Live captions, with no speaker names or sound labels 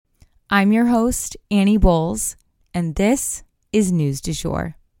I'm your host, Annie Bowles, and this is News du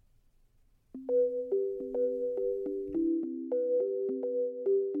Jour.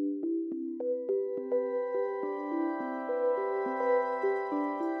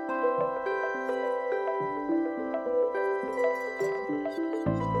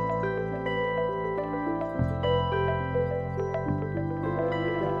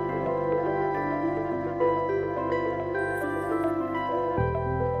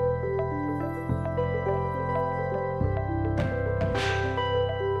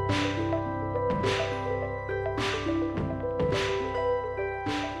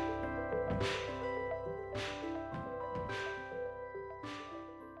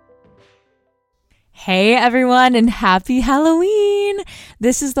 Hey everyone, and happy Halloween!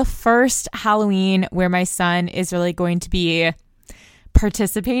 This is the first Halloween where my son is really going to be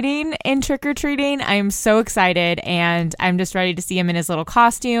participating in trick-or-treating. I am so excited, and I'm just ready to see him in his little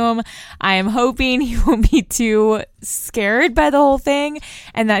costume. I am hoping he won't be too scared by the whole thing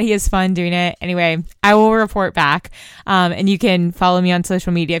and that he has fun doing it. Anyway, I will report back, and you can follow me on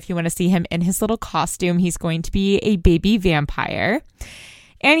social media if you want to see him in his little costume. He's going to be a baby vampire.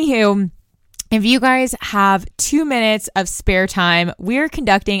 Anywho, if you guys have 2 minutes of spare time, we're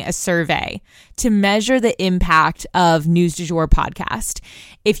conducting a survey to measure the impact of News du Jour podcast.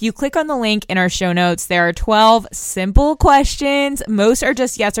 If you click on the link in our show notes, there are 12 simple questions. Most are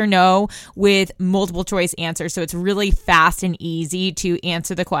just yes or no with multiple choice answers. So it's really fast and easy to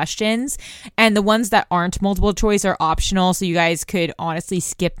answer the questions. And the ones that aren't multiple choice are optional. So you guys could honestly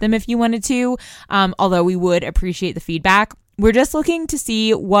skip them if you wanted to, although we would appreciate the feedback. We're just looking to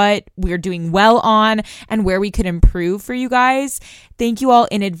see what we're doing well on and where we could improve for you guys. Thank you all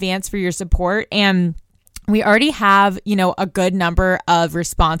in advance for your support. And we already have, a good number of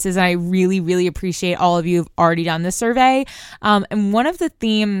responses. And I really, really appreciate all of you who've already done the survey. And one of the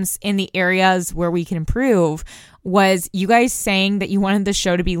themes in the areas where we can improve was you guys saying that you wanted the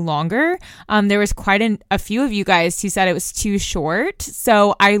show to be longer. There was quite a few of you guys who said it was too short.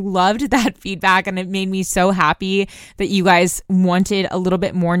 So I loved that feedback, and it made me so happy that you guys wanted a little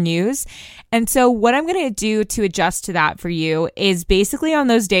bit more news. And so what I'm going to do to adjust to that for you is basically on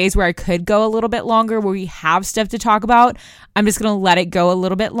those days where I could go a little bit longer, where we have stuff to talk about, I'm just going to let it go a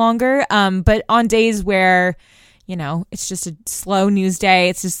little bit longer. But on days where it's just a slow news day,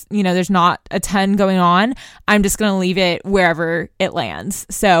 it's just, there's not a ton going on, I'm just going to leave it wherever it lands.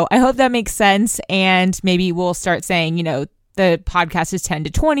 So I hope that makes sense. And maybe we'll start saying, the podcast is 10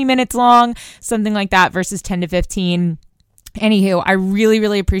 to 20 minutes long, something like that, versus 10 to 15. Anywho, I really,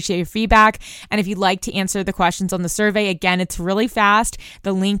 really appreciate your feedback. And if you'd like to answer the questions on the survey, again, it's really fast.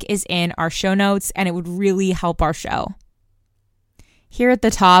 The link is in our show notes, and it would really help our show. Here at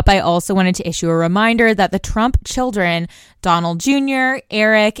the top, I also wanted to issue a reminder that the Trump children, Donald Jr.,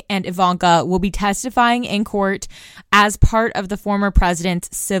 Eric, and Ivanka, will be testifying in court as part of the former president's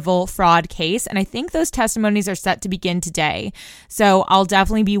civil fraud case. And I think those testimonies are set to begin today. So I'll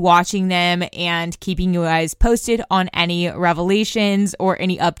definitely be watching them and keeping you guys posted on any revelations or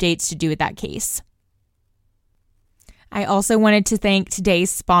any updates to do with that case. I also wanted to thank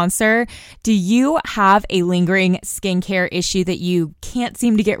today's sponsor. Do you have a lingering skincare issue that you can't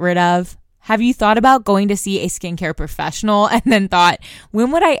seem to get rid of? Have you thought about going to see a skincare professional and then thought,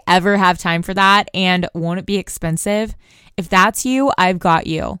 when would I ever have time for that? And won't it be expensive? If that's you, I've got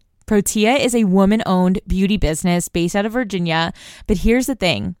you. Protea is a woman-owned beauty business based out of Virginia, but here's the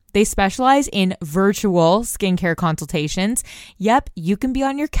thing. They specialize in virtual skincare consultations. Yep, you can be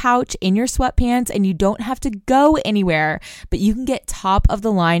on your couch in your sweatpants and you don't have to go anywhere, but you can get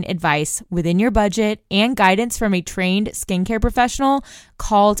top-of-the-line advice within your budget and guidance from a trained skincare professional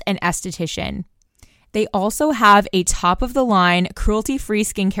called an esthetician. They also have a top-of-the-line, cruelty-free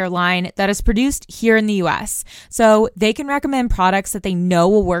skincare line that is produced here in the US. So they can recommend products that they know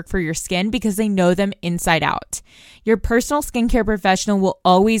will work for your skin because they know them inside out. Your personal skincare professional will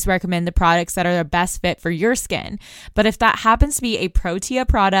always recommend the products that are the best fit for your skin. But if that happens to be a Protea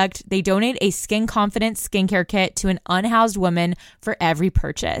product, they donate a Skin Confidence skincare kit to an unhoused woman for every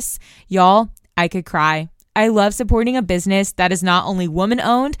purchase. Y'all, I could cry. I love supporting a business that is not only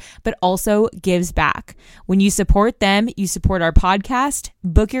woman-owned, but also gives back. When you support them, you support our podcast.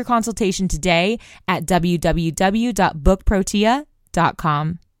 Book your consultation today at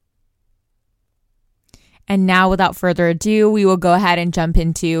www.bookprotea.com. And now, without further ado, we will go ahead and jump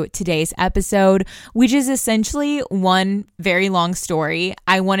into today's episode, which is essentially one very long story.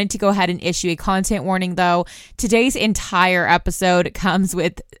 I wanted to go ahead and issue a content warning, though. Today's entire episode comes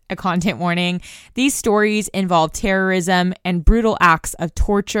with a content warning. These stories involve terrorism and brutal acts of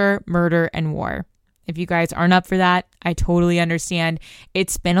torture, murder, and war. If you guys aren't up for that, I totally understand.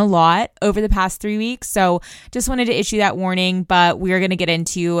 It's been a lot over the past 3 weeks, so just wanted to issue that warning, but we are going to get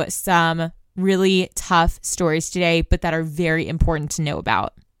into some really tough stories today, but that are very important to know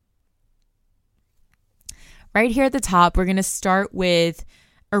about. Right here at the top, we're going to start with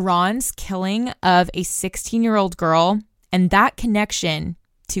Iran's killing of a 16-year-old girl and that connection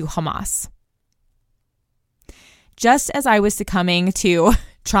to Hamas. Just as I was succumbing to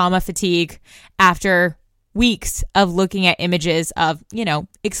trauma fatigue after weeks of looking at images of,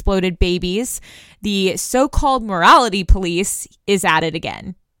 exploded babies, the so-called morality police is at it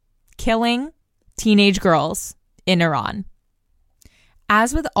again, killing teenage girls in Iran.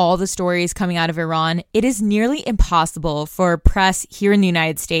 As with all the stories coming out of Iran, it is nearly impossible for press here in the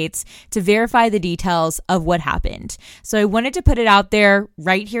United States to verify the details of what happened. So I wanted to put it out there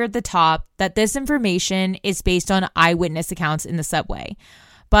right here at the top that this information is based on eyewitness accounts in the subway.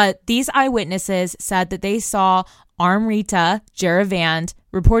 But these eyewitnesses said that they saw Amrita Jaravand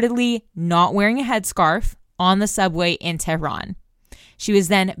reportedly not wearing a headscarf on the subway in Tehran. She was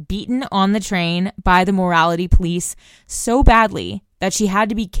then beaten on the train by the morality police so badly that she had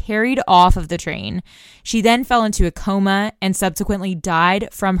to be carried off of the train. She then fell into a coma and subsequently died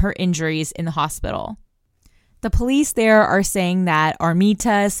from her injuries in the hospital. The police there are saying that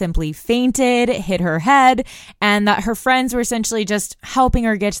Amrita simply fainted, hit her head, and that her friends were essentially just helping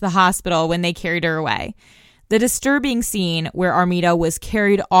her get to the hospital when they carried her away. The disturbing scene where Amrita was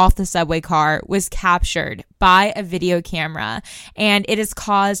carried off the subway car was captured by a video camera, and it has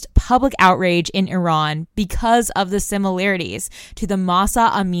caused public outrage in Iran because of the similarities to the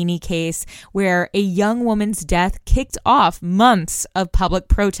Mahsa Amini case, where a young woman's death kicked off months of public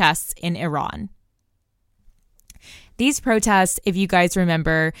protests in Iran. These protests, if you guys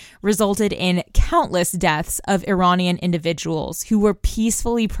remember, resulted in countless deaths of Iranian individuals who were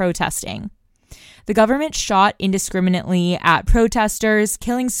peacefully protesting. The government shot indiscriminately at protesters,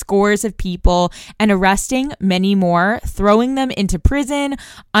 killing scores of people and arresting many more, throwing them into prison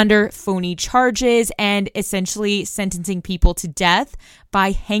under phony charges and essentially sentencing people to death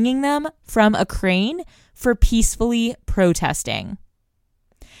by hanging them from a crane for peacefully protesting.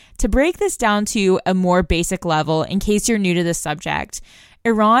 To break this down to a more basic level, in case you're new to this subject,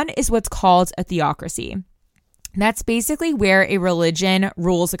 Iran is what's called a theocracy. That's basically where a religion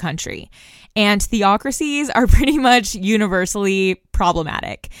rules a country. And theocracies are pretty much universally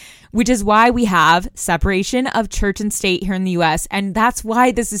problematic, which is why we have separation of church and state here in the US. And that's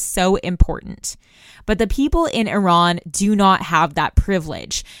why this is so important. But the people in Iran do not have that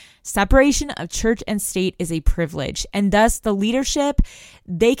privilege. Separation of church and state is a privilege, and thus the leadership,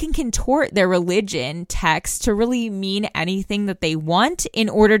 they can contort their religion text to really mean anything that they want in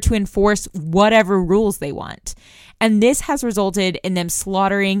order to enforce whatever rules they want. And this has resulted in them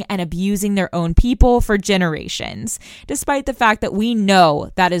slaughtering and abusing their own people for generations, despite the fact that we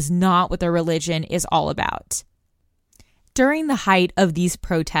know that is not what their religion is all about. During the height of these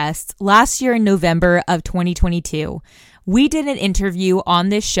protests, last year in November of 2022, we did an interview on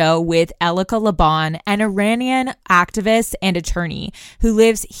this show with Elika Laban, an Iranian activist and attorney who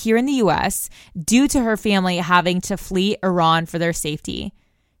lives here in the US due to her family having to flee Iran for their safety.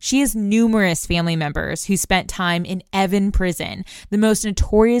 She has numerous family members who spent time in Evin prison, the most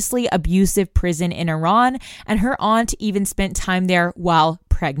notoriously abusive prison in Iran, and her aunt even spent time there while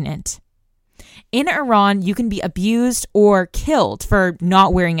pregnant. In Iran, you can be abused or killed for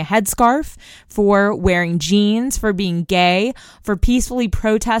not wearing a headscarf, for wearing jeans, for being gay, for peacefully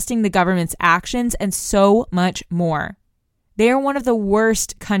protesting the government's actions, and so much more. They are one of the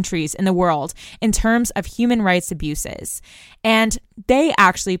worst countries in the world in terms of human rights abuses, and they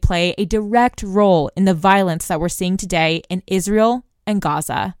actually play a direct role in the violence that we're seeing today in Israel and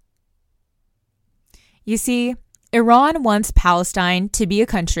Gaza. You see, Iran wants Palestine to be a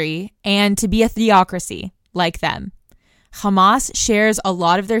country and to be a theocracy like them. Hamas shares a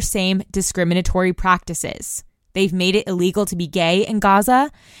lot of their same discriminatory practices. They've made it illegal to be gay in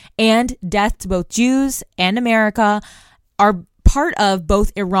Gaza, and death to both Jews and America are part of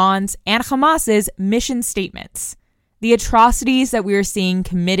both Iran's and Hamas's mission statements. The atrocities that we are seeing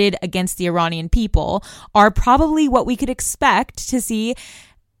committed against the Iranian people are probably what we could expect to see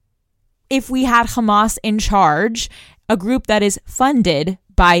if we had Hamas in charge, a group that is funded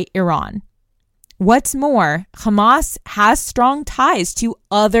by Iran. What's more, Hamas has strong ties to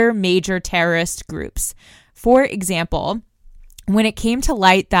other major terrorist groups. For example, when it came to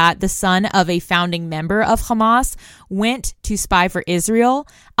light that the son of a founding member of Hamas went to spy for Israel,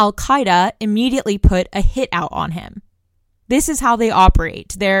 Al-Qaeda immediately put a hit out on him. This is how they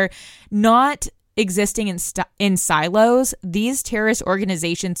operate. They're not existing in silos. These terrorist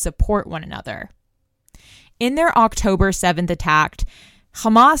organizations support one another. In their October 7th attack,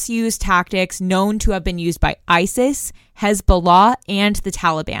 Hamas used tactics known to have been used by ISIS, Hezbollah, and the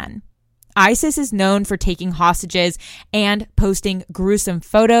Taliban. ISIS is known for taking hostages and posting gruesome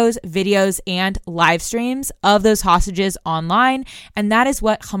photos, videos, and live streams of those hostages online. And that is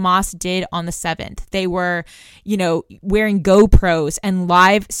what Hamas did on the 7th. They were, wearing GoPros and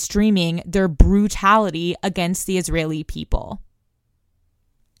live streaming their brutality against the Israeli people.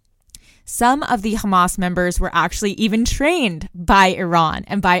 Some of the Hamas members were actually even trained by Iran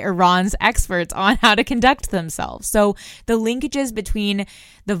and by Iran's experts on how to conduct themselves. So the linkages between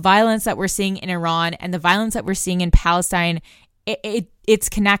the violence that we're seeing in Iran and the violence that we're seeing in Palestine, it's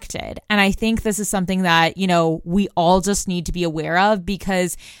connected. And I think this is something that, we all just need to be aware of,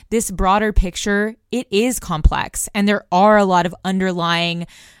 because this broader picture, it is complex and there are a lot of underlying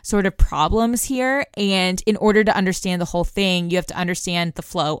sort of problems here. And in order to understand the whole thing, you have to understand the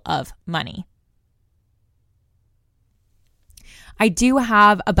flow of money. I do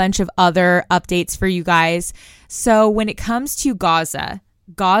have a bunch of other updates for you guys. So when it comes to Gaza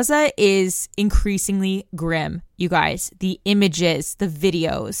is increasingly grim, you guys. The images, the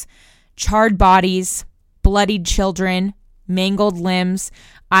videos, charred bodies, bloodied children, mangled limbs.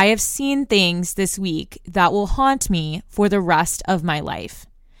 I have seen things this week that will haunt me for the rest of my life.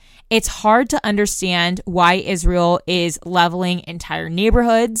 It's hard to understand why Israel is leveling entire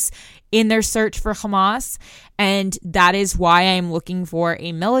neighborhoods in their search for Hamas. And that is why I'm looking for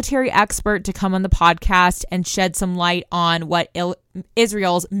a military expert to come on the podcast and shed some light on what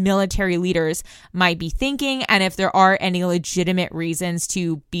Israel's military leaders might be thinking, and if there are any legitimate reasons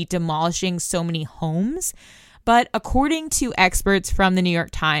to be demolishing so many homes. But according to experts from the New York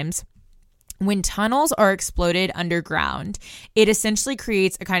Times, when tunnels are exploded underground, it essentially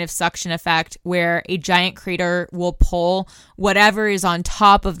creates a kind of suction effect where a giant crater will pull whatever is on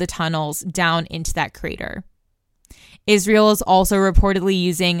top of the tunnels down into that crater. Israel is also reportedly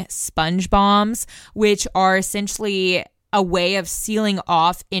using sponge bombs, which are essentially a way of sealing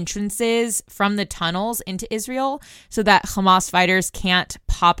off entrances from the tunnels into Israel so that Hamas fighters can't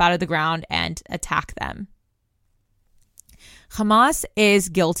pop out of the ground and attack them. Hamas is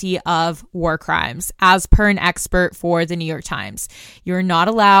guilty of war crimes, as per an expert for the New York Times. You're not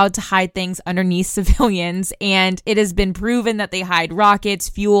allowed to hide things underneath civilians, and it has been proven that they hide rockets,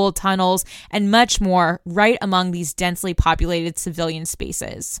 fuel, tunnels, and much more right among these densely populated civilian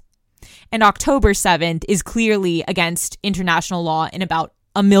spaces. And October 7th is clearly against international law in about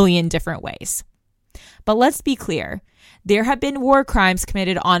a million different ways. But let's be clear, there have been war crimes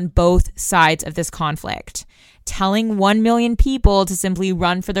committed on both sides of this conflict. Telling 1 million people to simply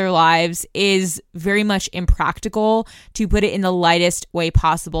run for their lives is very much impractical, to put it in the lightest way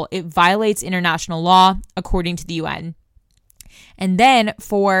possible. It violates international law, according to the UN. And then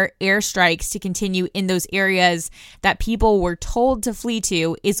for airstrikes to continue in those areas that people were told to flee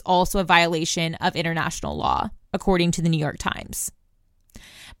to is also a violation of international law, according to the New York Times.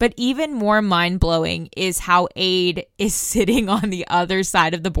 But even more mind-blowing is how aid is sitting on the other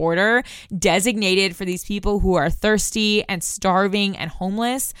side of the border, designated for these people who are thirsty and starving and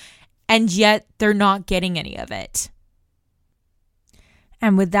homeless, and yet they're not getting any of it.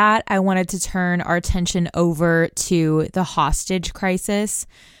 And with that, I wanted to turn our attention over to the hostage crisis.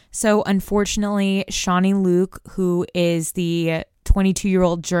 So unfortunately, Shani Luke, who is the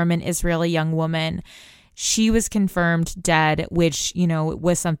 22-year-old German Israeli young woman, she was confirmed dead, which,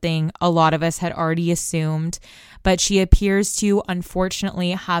 was something a lot of us had already assumed. But she appears to,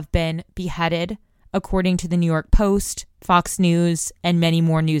 unfortunately, have been beheaded, according to the New York Post, Fox News, and many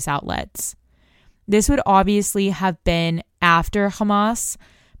more news outlets. This would obviously have been after Hamas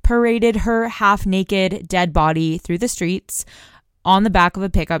paraded her half-naked dead body through the streets on the back of a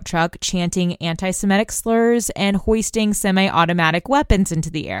pickup truck, chanting anti-Semitic slurs and hoisting semi-automatic weapons into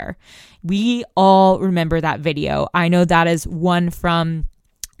the air. We all remember that video. I know that is one from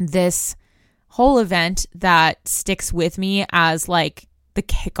this whole event that sticks with me as like the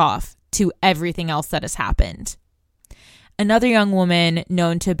kickoff to everything else that has happened. Another young woman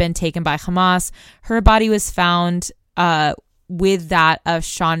known to have been taken by Hamas, her body was found with that of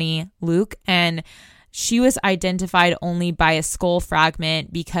Shani Luke, and she was identified only by a skull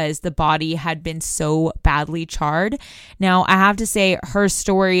fragment because the body had been so badly charred. Now, I have to say, her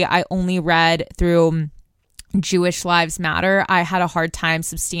story I only read through Jewish Lives Matter. I had a hard time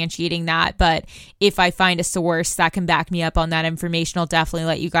substantiating that, but if I find a source that can back me up on that information, I'll definitely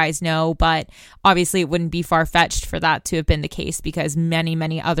let you guys know. But obviously, it wouldn't be far-fetched for that to have been the case because many,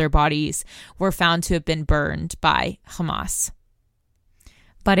 many other bodies were found to have been burned by Hamas.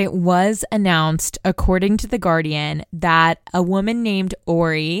 But it was announced, according to The Guardian, that a woman named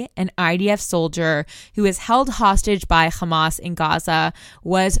Ori, an IDF soldier who is held hostage by Hamas in Gaza,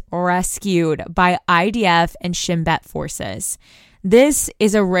 was rescued by IDF and Shin Bet forces. This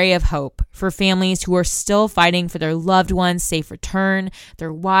is a ray of hope for families who are still fighting for their loved ones' safe return,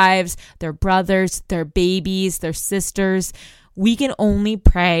 their wives, their brothers, their babies, their sisters. We can only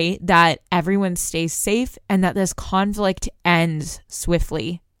pray that everyone stays safe and that this conflict ends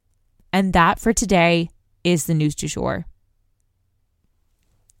swiftly. And that for today is the news du jour.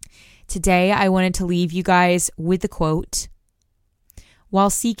 Today, I wanted to leave you guys with the quote, "While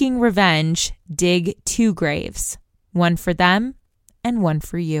seeking revenge, dig 2 graves, one for them and one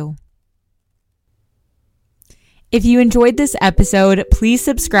for you." If you enjoyed this episode, please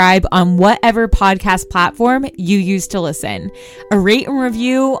subscribe on whatever podcast platform you use to listen. A rate and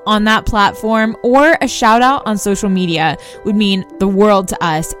review on that platform or a shout out on social media would mean the world to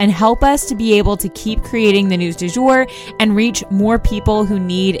us and help us to be able to keep creating the news du jour and reach more people who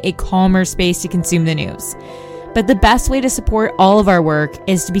need a calmer space to consume the news. But the best way to support all of our work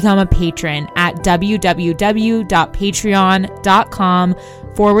is to become a patron at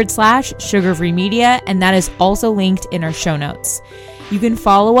www.patreon.com/Sugar-Free Media, and that is also linked in our show notes. You can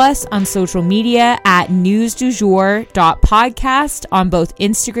follow us on social media at newsdujour.podcast on both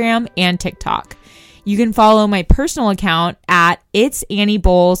Instagram and TikTok. You can follow my personal account at It's Annie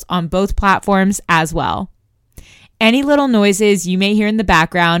Bowles on both platforms as well. Any little noises you may hear in the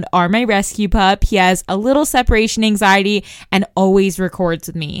background are my rescue pup. He has a little separation anxiety and always records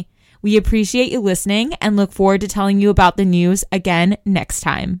with me. We appreciate you listening and look forward to telling you about the news again next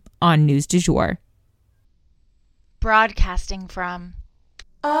time on News du Jour. Broadcasting from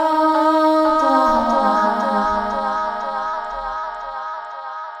Oklahoma.